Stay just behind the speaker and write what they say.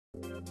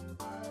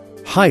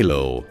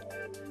Hailo.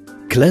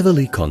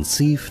 Cleverly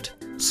conceived,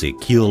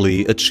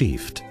 securely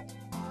achieved.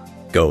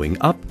 Going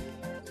up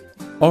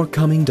or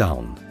coming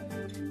down.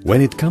 When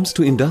it comes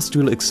to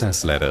industrial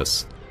access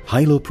ladders,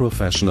 Hailo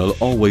Professional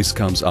always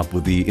comes up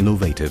with the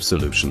innovative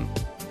solution.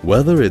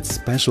 Whether it's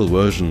special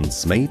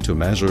versions made to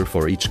measure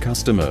for each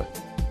customer,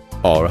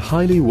 or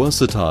highly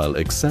versatile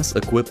access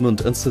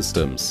equipment and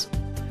systems,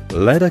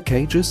 ladder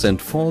cages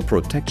and fall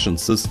protection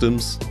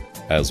systems,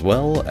 as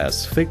well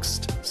as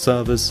fixed,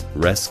 service,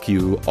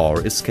 rescue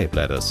or escape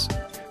ladders,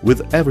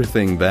 with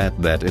everything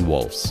that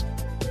involves.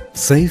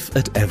 Safe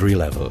at every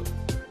level.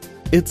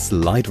 It's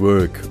light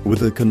work with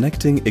the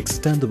connecting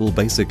extendable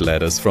basic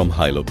ladders from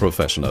Hailo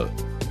Professional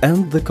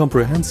and the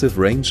comprehensive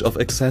range of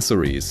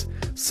accessories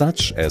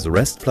such as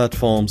rest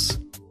platforms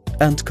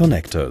and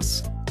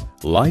connectors.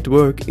 Light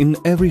work in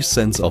every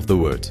sense of the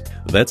word.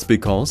 That's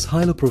because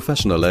Hailo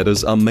Professional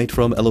ladders are made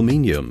from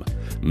aluminium,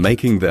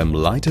 making them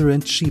lighter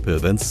and cheaper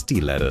than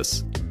steel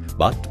ladders,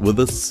 but with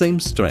the same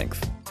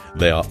strength.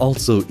 They are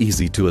also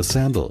easy to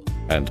assemble,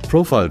 and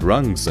profiled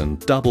rungs and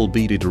double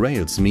beaded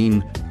rails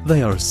mean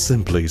they are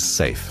simply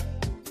safe.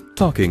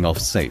 Talking of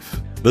safe,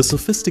 the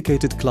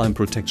sophisticated climb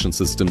protection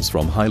systems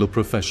from Hailo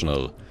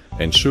Professional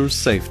ensure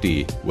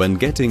safety when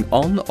getting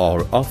on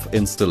or off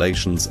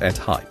installations at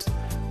height.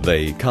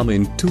 They come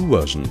in two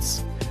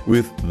versions.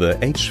 With the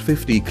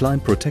H50 climb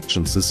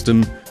protection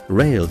system,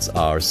 rails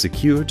are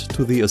secured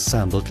to the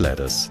assembled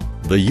ladders.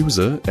 The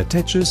user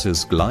attaches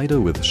his glider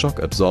with shock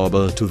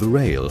absorber to the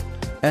rail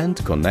and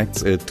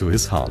connects it to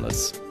his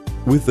harness.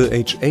 With the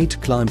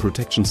H8 climb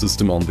protection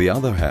system on the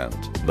other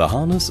hand, the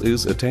harness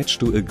is attached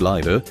to a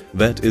glider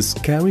that is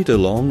carried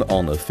along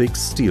on a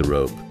fixed steel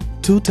rope.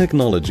 Two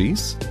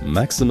technologies,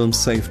 maximum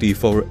safety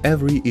for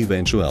every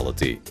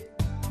eventuality.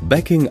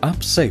 Backing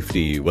up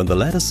safety when the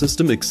ladder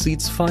system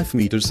exceeds 5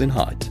 meters in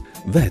height.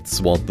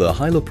 That's what the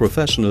Hailo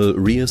Professional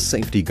rear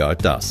safety guard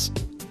does.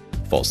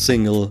 For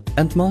single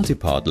and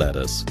multi-part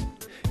ladders.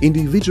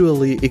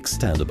 Individually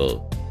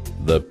extendable.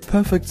 The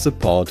perfect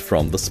support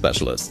from the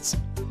specialists.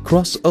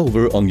 Cross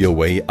over on your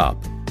way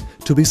up.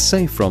 To be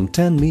safe from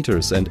 10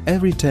 meters and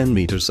every 10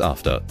 meters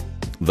after.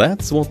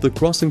 That's what the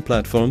crossing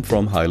platform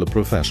from Hailo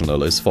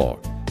Professional is for.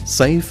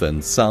 Safe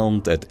and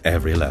sound at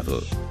every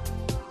level.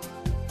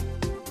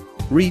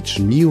 Reach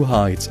new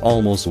heights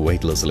almost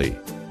weightlessly.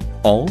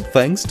 All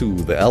thanks to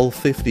the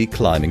L50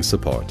 climbing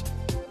support.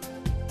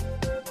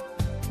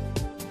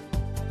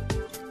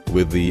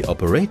 With the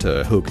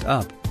operator hooked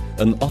up,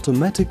 an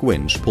automatic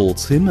winch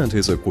pulls him and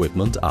his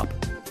equipment up.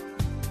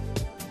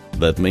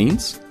 That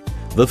means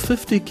the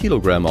 50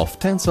 kg of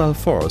tensile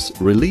force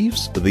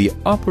relieves the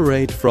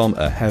operator from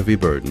a heavy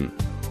burden.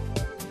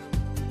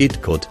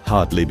 It could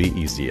hardly be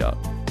easier.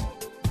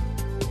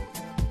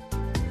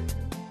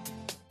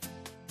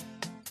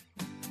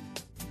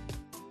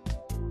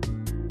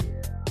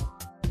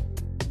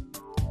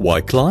 Why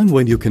climb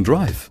when you can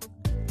drive?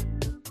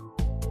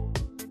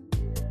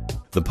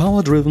 The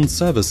power-driven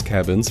service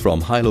cabins from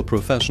Hailo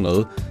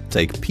Professional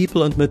take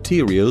people and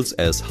materials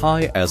as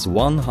high as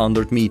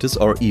 100 meters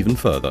or even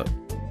further.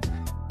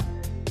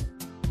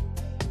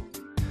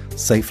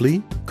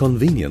 Safely,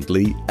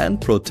 conveniently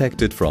and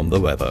protected from the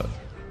weather.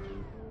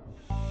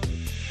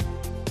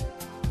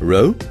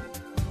 Rope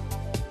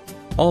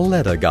or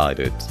ladder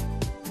guided.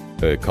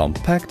 A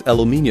compact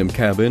aluminium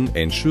cabin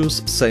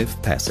ensures safe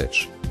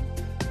passage.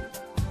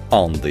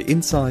 On the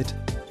inside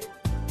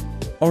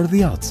or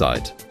the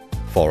outside,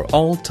 for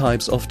all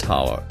types of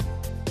tower.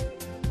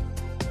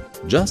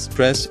 Just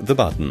press the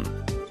button.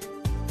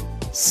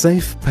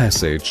 Safe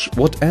passage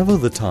whatever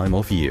the time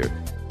of year.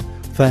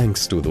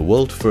 Thanks to the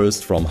world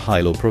first from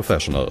Hailo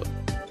Professional.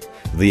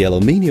 The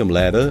aluminium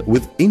ladder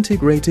with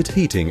integrated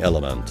heating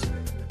element.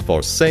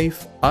 For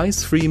safe,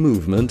 ice-free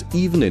movement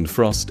even in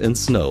frost and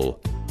snow.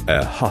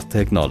 A hot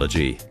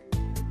technology.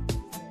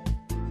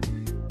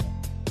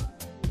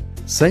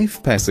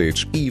 Safe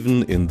passage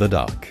even in the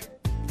dark.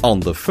 On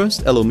the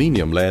first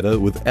aluminium ladder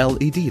with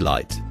LED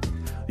light.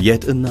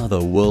 Yet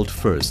another world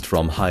first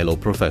from Hailo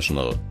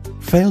Professional.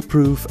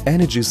 Fail-proof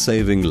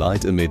energy-saving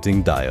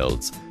light-emitting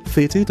diodes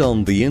fitted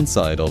on the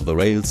inside of the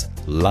rails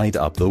light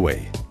up the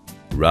way.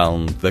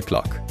 Round the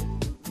clock.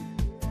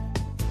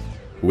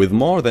 With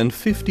more than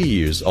 50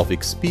 years of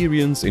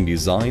experience in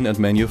design and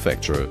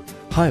manufacture,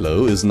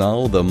 Hailo is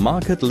now the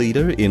market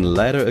leader in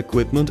ladder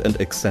equipment and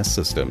access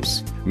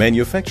systems,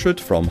 manufactured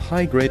from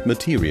high-grade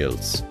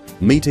materials,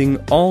 meeting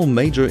all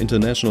major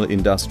international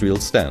industrial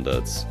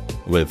standards,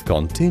 with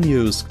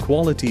continuous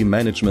quality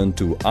management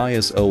to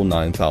ISO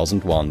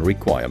 9001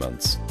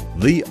 requirements.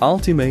 The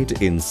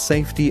ultimate in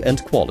safety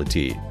and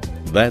quality.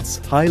 That's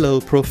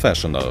Hailo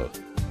Professional.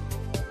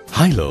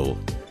 Hailo.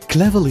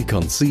 Cleverly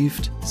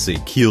conceived,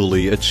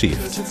 securely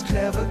achieved. It's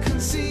clever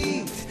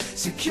conceived,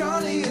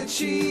 securely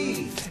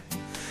achieved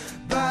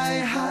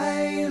by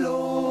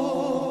Hailo.